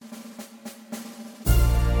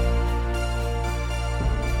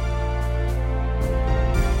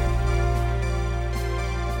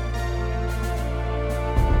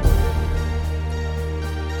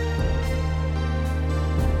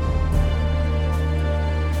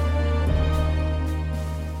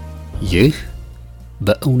ይህ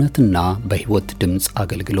በእውነትና በሕይወት ድምጽ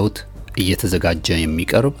አገልግሎት እየተዘጋጀ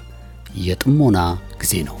የሚቀርብ የጥሞና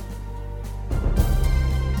ጊዜ ነው።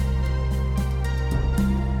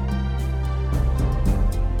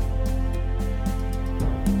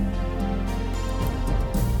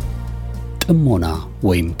 ጥሞና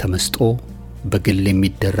ወይም ተመስጦ በግል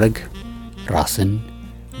የሚደረግ ራስን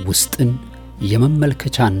ውስጥን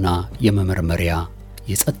የመመልከቻና የመመርመሪያ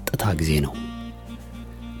የጸጥታ ጊዜ ነው።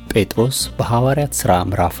 ጴጥሮስ በሐዋርያት ሥራ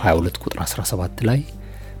ምዕራፍ 22 ቁጥር 17 ላይ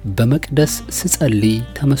በመቅደስ ስጸልይ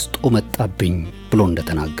ተመስጦ መጣብኝ ብሎ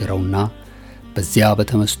እንደተናገረውና በዚያ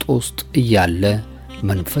በተመስጦ ውስጥ እያለ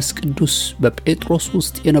መንፈስ ቅዱስ በጴጥሮስ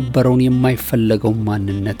ውስጥ የነበረውን የማይፈለገው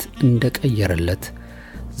ማንነት እንደቀየረለት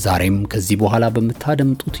ዛሬም ከዚህ በኋላ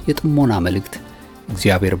በመታደምጡት የጥሞና መልእክት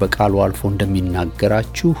እግዚአብሔር በቃሉ አልፎ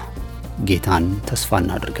እንደሚናገራችሁ ጌታን ተስፋ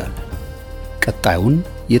እናደርጋለን። ቀጣዩን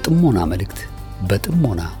የጥሞና መልእክት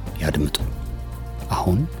በጥሞና ያድምጡ።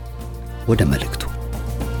 አሁን ወደ መልእክቱ።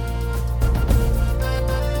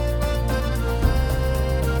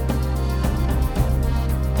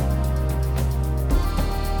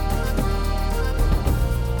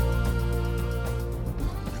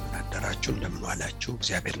 አደራችሁ እንደምን ዋላችሁ?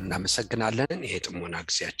 እግዚአብሔርን እናመሰግናለን። ይሄ ጥሞና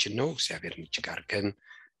ጊዜያችን ነው። እግዚአብሔርን እጅግ አድርገን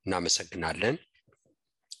እናመሰግናለን።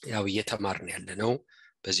 ያው እየተማርን ያለነው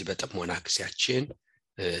በዚህ በጥሞና ጊዜያችን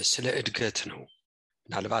ስለ እድገት ነው።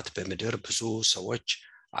 ምናልባት በምድር ብዙ ሰዎች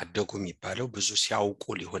አደጉ የሚባለው ብዙ ሲያውቁ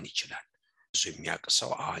ሊሆን ይችላል። ብዙ የሚያውቅ ሰው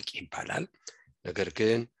አዋቂ ይባላል። ነገር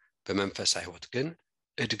ግን በመንፈሳዊ ሕይወት ግን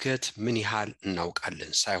እድገት ምን ያህል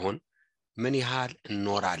እናውቃለን ሳይሆን ምን ያህል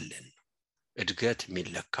እንኖራለን። እድገት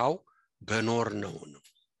የሚለካው በኖር ነው።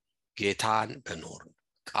 ጌታን በኖር፣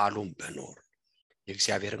 ቃሉን በኖር፣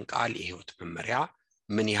 የእግዚአብሔርን ቃል የሕይወት መመሪያ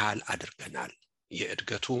ምን ያህል አድርገናል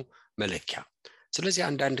የእድገቱ መለኪያ። ስለዚህ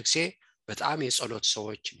አንዳንድ ጊዜ በጣም የጸሎት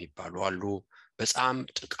ሰዎች የሚባሉ አሉ፣ በጣም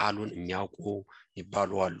ቃሉን የሚያውቁ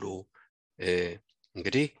የሚባሉ አሉ።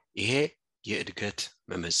 እንግዲህ ይሄ የእድገት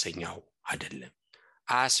መመዘኛው አይደለም፣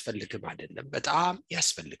 አያስፈልግም አይደለም፣ በጣም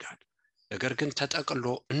ያስፈልጋል። ነገር ግን ተጠቅሎ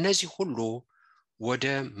እነዚህ ሁሉ ወደ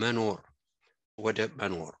መኖር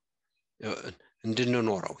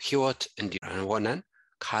እንድንኖረው ሕይወት እንዲሆነን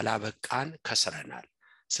ካላበቃን ከስረናል።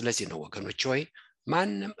 ስለዚህ ነው ወገኖች ሆይ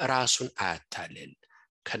ማንም ራሱን አያታልል።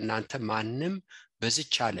 ከናንተ ማንም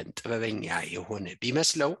በዚች ዓለም ጥበበኛ የሆነ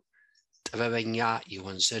ቢመስለው ጥበበኛ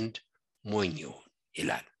ይሆን ዘንድ ሞኝ ይሁን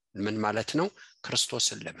ይላል። ምን ማለት ነው?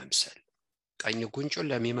 ክርስቶስን ለመምሰል ቀኝ ጉንጩን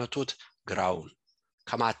ለሚመቱት ግራውን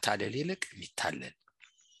ከማታለል ይልቅ የሚታለል፣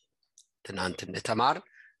 ትናንት እንደተማር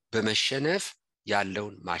በመሸነፍ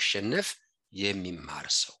ያለውን ማሸነፍ የሚማር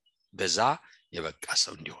ሰው በዛ የበቃ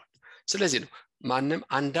ሰው እንዲሆን። ስለዚህ ነው ማንም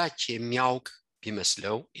አንዳች የሚያውቅ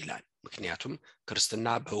ቢመስለው ይላል። ምክንያቱም ክርስትና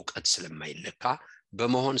በእውቀት ስለማይለካ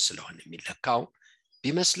በመሆን ስለሆነ የሚለካው፣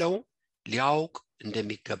 ቢመስለው ሊያውቅ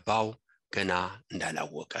እንደሚገባው ገና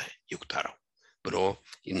እንዳላወቀ ይቁጠረው ብሎ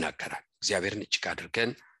ይናገራል። እግዚአብሔርን እጅግ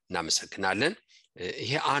አድርገን እናመሰግናለን።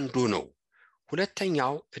 ይሄ አንዱ ነው።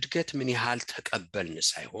 ሁለተኛው እድገት ምን ያህል ተቀበልን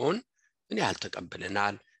ሳይሆን ምን ያህል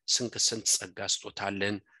ተቀበለናል። ስንት ጸጋ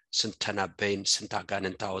ስጦታለን፣ ስንት ተናበይን፣ ስንት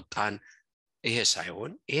አጋንንት አወጣን። ይሄ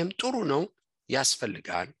ሳይሆን ይሄም ጥሩ ነው፣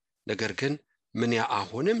 ያስፈልጋል። ነገር ግን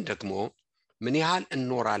አሁንም ደግሞ ምን ያህል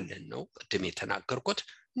እንኖራለን ነው። ቅድም የተናገርኩት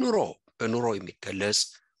ኑሮ በኑሮ የሚገለጽ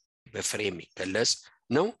በፍሬ የሚገለጽ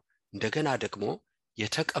ነው። እንደገና ደግሞ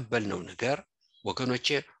የተቀበልነው ነገር ወገኖቼ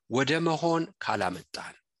ወደ መሆን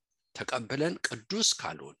ካላመጣን፣ ተቀበለን ቅዱስ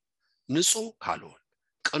ካልሆን፣ ንጹህ ካልሆን፣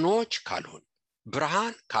 ቅኖች ካልሆን፣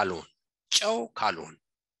 ብርሃን ካልሆን፣ ጨው ካልሆን፣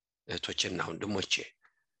 እህቶችና ወንድሞቼ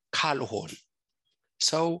ካልሆን፣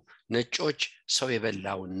 ሰው ነጮች ሰው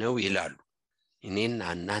የበላውን ነው ይላሉ። እኔና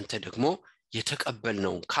እናንተ ደግሞ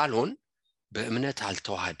የተቀበልነውን ካልሆን በእምነት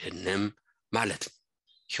አልተዋሃደንም ማለት ነው።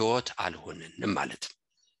 ሕይወት አልሆነንም ማለት ነው።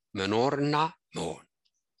 መኖርና መሆን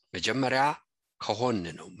መጀመሪያ ከሆን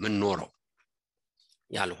ነው ምንኖረው።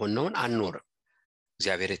 ያልሆነውን አንኖርም።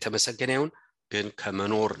 እግዚአብሔር የተመሰገነ ይሁን። ግን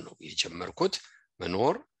ከመኖር ነው የጀመርኩት።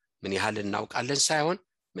 መኖር ምን ያህል እናውቃለን ሳይሆን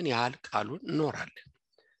ምን ያህል ቃሉን እንኖራለን።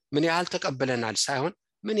 ምን ያህል ተቀበለናል ሳይሆን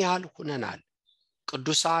ምን ያህል ሁነናል።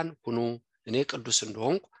 ቅዱሳን ሁኑ እኔ ቅዱስ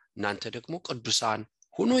እንደሆንኩ እናንተ ደግሞ ቅዱሳን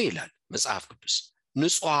ሁኑ ይላል መጽሐፍ ቅዱስ።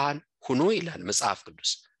 ንጹሃን ሁኑ ይላል መጽሐፍ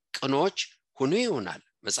ቅዱስ። ቅኖች ሁኑ ይሆናል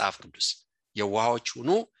መጽሐፍ ቅዱስ። የዋሆች ሁኑ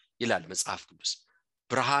ይላል መጽሐፍ ቅዱስ።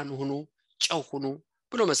 ብርሃን ሁኑ፣ ጨው ሁኑ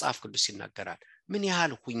ብሎ መጽሐፍ ቅዱስ ይናገራል። ምን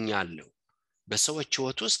ያህል ሁኛለሁ? በሰዎች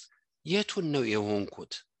ሕይወት ውስጥ የቱን ነው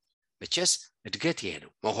የሆንኩት? መቼስ እድገት ይሄ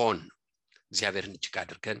ነው፣ መሆን ነው። እግዚአብሔርን እጅግ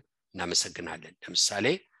አድርገን እናመሰግናለን። ለምሳሌ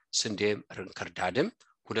ስንዴም ርንክርዳድም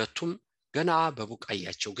ሁለቱም ገና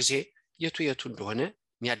በቡቃያቸው ጊዜ የቱ እንደሆነ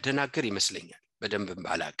የሚያደናግር ይመስለኛል በደንብ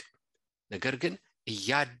ባላቅ። ነገር ግን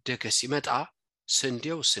እያደገ ሲመጣ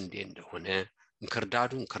ስንዴው ስንዴ እንደሆነ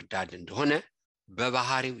እንክርዳዱ እንክርዳድ እንደሆነ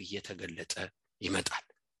በባህሪው እየተገለጠ ይመጣል።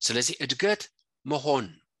 ስለዚህ እድገት መሆን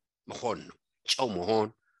ነው፣ ጨው መሆን፣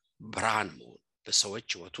 ብርሃን መሆን በሰዎች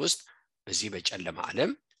ህይወት ውስጥ በዚህ በጨለማ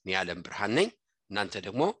ዓለም የዓለም ብርሃን ነኝ እናንተ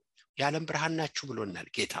ደግሞ የዓለም ብርሃን ናችሁ ብሎናል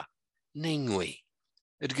ጌታ። ነኝ ወይ?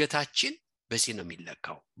 እድገታችን በዚህ ነው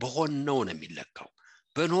የሚለካው፣ በሆነው ነው የሚለካው፣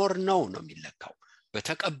 በኖርነው ነው የሚለካው፣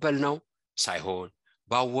 በተቀበልነው ሳይሆን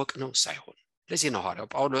ባወቅነው ሳይሆን። ለዚህ ነው ሐዋርያው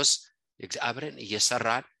ጳውሎስ እግዚአብሔርን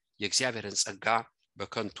እየሰራን የእግዚአብሔርን ጸጋ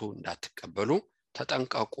በከንቱ እንዳትቀበሉ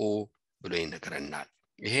ተጠንቀቁ ብሎ ይነግረናል።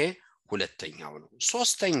 ይሄ ሁለተኛው ነው።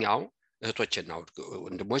 ሶስተኛው እህቶችና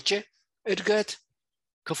ወንድሞቼ እድገት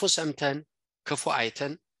ክፉ ሰምተን ክፉ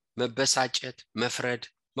አይተን መበሳጨት፣ መፍረድ፣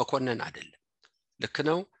 መኮነን አይደለም። ልክ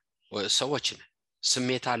ነው፣ ሰዎች ነን፣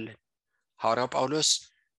 ስሜት አለን። ሐዋርያው ጳውሎስ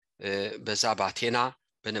በዛ በአቴና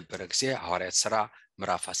በነበረ ጊዜ ሐዋርያት ሥራ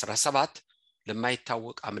ምዕራፍ 17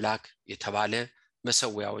 ለማይታወቅ አምላክ የተባለ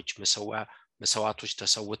መሰዋዕቶች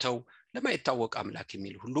ተሰውተው ለማይታወቅ አምላክ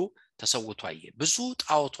የሚል ሁሉ ተሰውቶ አየ። ብዙ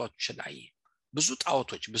ጣዖቶችን አየ። ብዙ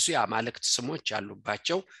ጣዖቶች፣ ብዙ የአማልክት ስሞች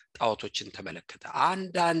ያሉባቸው ጣዖቶችን ተመለከተ።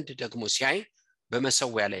 አንዳንድ ደግሞ ሲያይ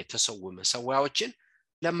በመሰዊያ ላይ የተሰዉ መሰዊያዎችን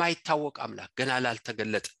ለማይታወቅ አምላክ ገና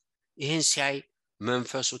ላልተገለጠ፣ ይህን ሲያይ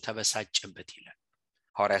መንፈሱ ተበሳጨበት ይላል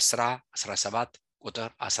ሐዋርያት ሥራ 17 ቁጥር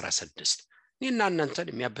 16። እኔና እናንተን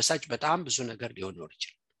የሚያበሳጭ በጣም ብዙ ነገር ሊሆን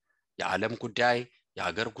ይችላል። የዓለም ጉዳይ፣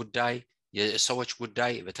 የሀገር ጉዳይ፣ የሰዎች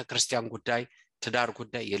ጉዳይ፣ የቤተክርስቲያን ጉዳይ፣ ትዳር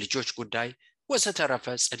ጉዳይ፣ የልጆች ጉዳይ ወዘተረፈ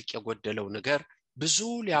ጽድቅ የጎደለው ነገር ብዙ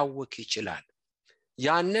ሊያወክ ይችላል።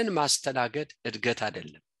 ያንን ማስተናገድ እድገት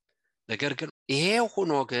አይደለም። ነገር ግን ይሄ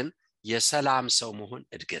ሆኖ ግን የሰላም ሰው መሆን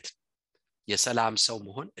እድገት፣ የሰላም ሰው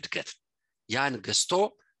መሆን እድገት። ያን ገዝቶ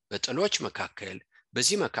በጥሎች መካከል፣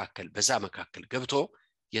 በዚህ መካከል፣ በዛ መካከል ገብቶ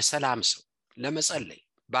የሰላም ሰው ለመጸለይ፣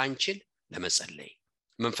 ባንችል ለመጸለይ፣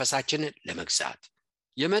 መንፈሳችንን ለመግዛት፣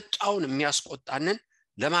 የመጣውን የሚያስቆጣንን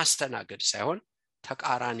ለማስተናገድ ሳይሆን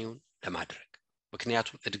ተቃራኒውን ለማድረግ።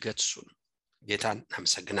 ምክንያቱም እድገት እሱ ነው። ጌታን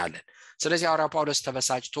እናመሰግናለን። ስለዚህ ሐዋርያው ጳውሎስ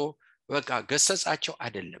ተበሳጭቶ በቃ ገሰጻቸው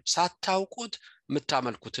አይደለም፣ ሳታውቁት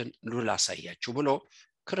የምታመልኩትን ላሳያችሁ ብሎ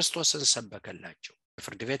ክርስቶስን ሰበከላቸው።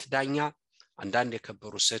 ፍርድ ቤት ዳኛ አንዳንድ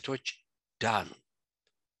የከበሩ ሴቶች ዳኑ።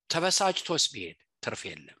 ተበሳጭቶስ ቢሄድ ትርፍ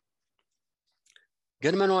የለም።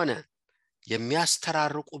 ግን ምን ሆነ?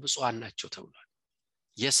 የሚያስተራርቁ ብፁዓን ናቸው ተብሏል።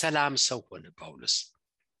 የሰላም ሰው ሆነ ጳውሎስ።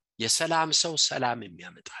 የሰላም ሰው ሰላም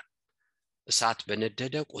የሚያመጣ እሳት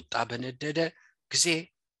በነደደ ቁጣ በነደደ ጊዜ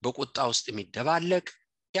በቁጣ ውስጥ የሚደባለቅ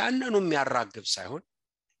ያንኑ የሚያራግብ ሳይሆን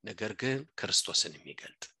ነገር ግን ክርስቶስን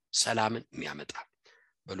የሚገልጥ ሰላምን የሚያመጣ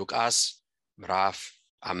በሉቃስ ምዕራፍ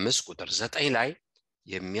 5 ቁጥር 9 ላይ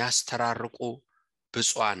የሚያስተራርቁ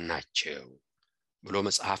ብፁዓን ናቸው ብሎ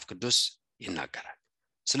መጽሐፍ ቅዱስ ይናገራል።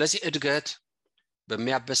 ስለዚህ እድገት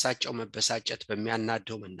በሚያበሳጨው መበሳጨት፣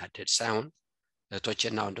 በሚያናደው መናደድ ሳይሆን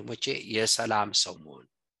እህቶቼና ወንድሞቼ የሰላም ሰው መሆን፣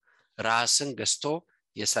 ራስን ገዝቶ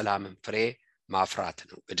የሰላምን ፍሬ ማፍራት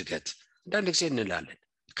ነው እድገት። አንዳንድ ጊዜ እንላለን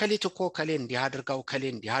ከሊት እኮ ከሌ እንዲያድርጋው ከሌ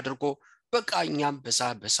እንዲያድርጎ በቃ እኛም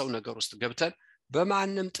በሰው ነገር ውስጥ ገብተን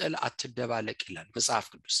በማንም ጥል አትደባለቅ ይላል መጽሐፍ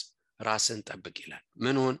ቅዱስ። ራስን ጠብቅ ይላል።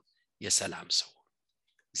 ምንሆን? የሰላም ሰው።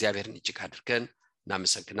 እግዚአብሔርን እጅግ አድርገን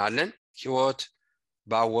እናመሰግናለን። ሕይወት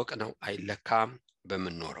ባወቅነው አይለካም፣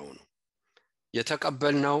 በምንኖረው ነው።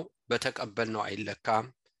 የተቀበልነው በተቀበልነው አይለካም፣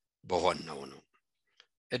 በሆነው ነው።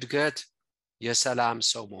 እድገት የሰላም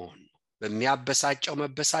ሰው መሆን ነው። በሚያበሳጨው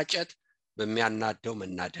መበሳጨት፣ በሚያናደው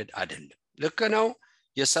መናደድ አይደለም። ልክ ነው።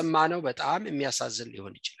 የሰማነው በጣም የሚያሳዝን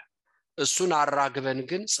ሊሆን ይችላል። እሱን አራግበን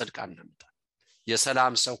ግን ጽድቅ እናመጣለን።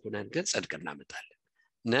 የሰላም ሰው ሆነን ግን ጽድቅ እናመጣለን።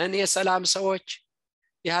 ነን የሰላም ሰዎች።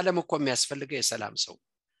 የዓለም እኮ የሚያስፈልገው የሰላም ሰው።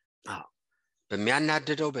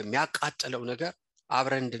 በሚያናድደው በሚያቃጥለው ነገር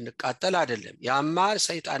አብረን እንድንቃጠል አይደለም። ያማ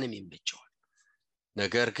ሰይጣንም ይመቸዋል።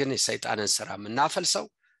 ነገር ግን የሰይጣንን ስራ የምናፈልሰው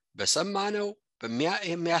በሰማነው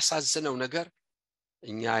የሚያሳዝነው ነገር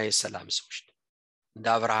እኛ የሰላም ሰዎች ነን። እንደ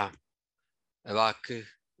አብርሃም እባክህ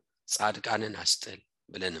ጻድቃንን አስጥል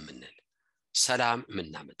ብለን የምንል ሰላም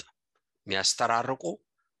የምናመጣ የሚያስተራርቁ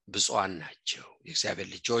ብፁዓን ናቸው የእግዚአብሔር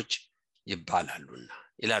ልጆች ይባላሉና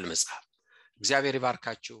ይላል መጽሐፍ። እግዚአብሔር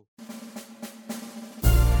ይባርካችሁ።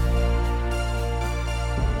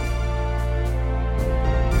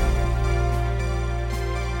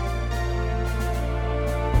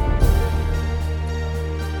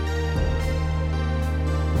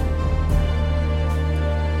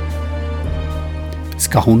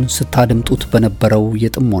 እስካሁን ስታደምጡት በነበረው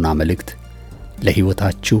የጥሞና መልእክት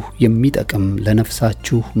ለሕይወታችሁ የሚጠቅም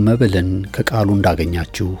ለነፍሳችሁ መብልን ከቃሉ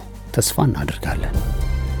እንዳገኛችሁ ተስፋ እናደርጋለን።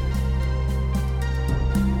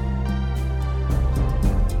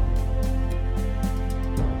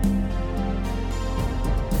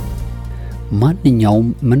 ማንኛውም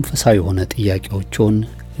መንፈሳዊ የሆነ ጥያቄዎችን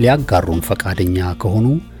ሊያጋሩን ፈቃደኛ ከሆኑ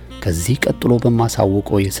ከዚህ ቀጥሎ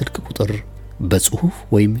በማሳውቀው የስልክ ቁጥር በጽሁፍ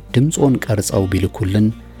ወይም ድምጾን ቀርጸው ቢልኩልን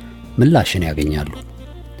ምላሽን ያገኛሉ።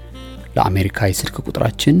 ለአሜሪካ የስልክ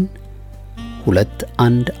ቁጥራችን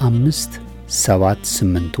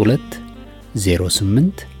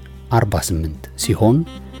 2157820848 ሲሆን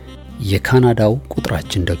የካናዳው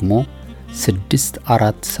ቁጥራችን ደግሞ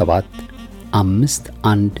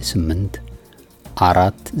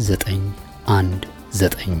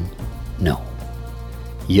 647-518-4919 ነው።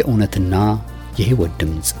 የእውነትና የሕይወት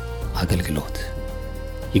ድምጽ አገልግሎት።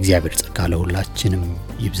 የእግዚአብሔር ጸጋ ለሁላችንም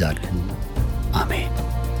ይብዛልን። አሜን።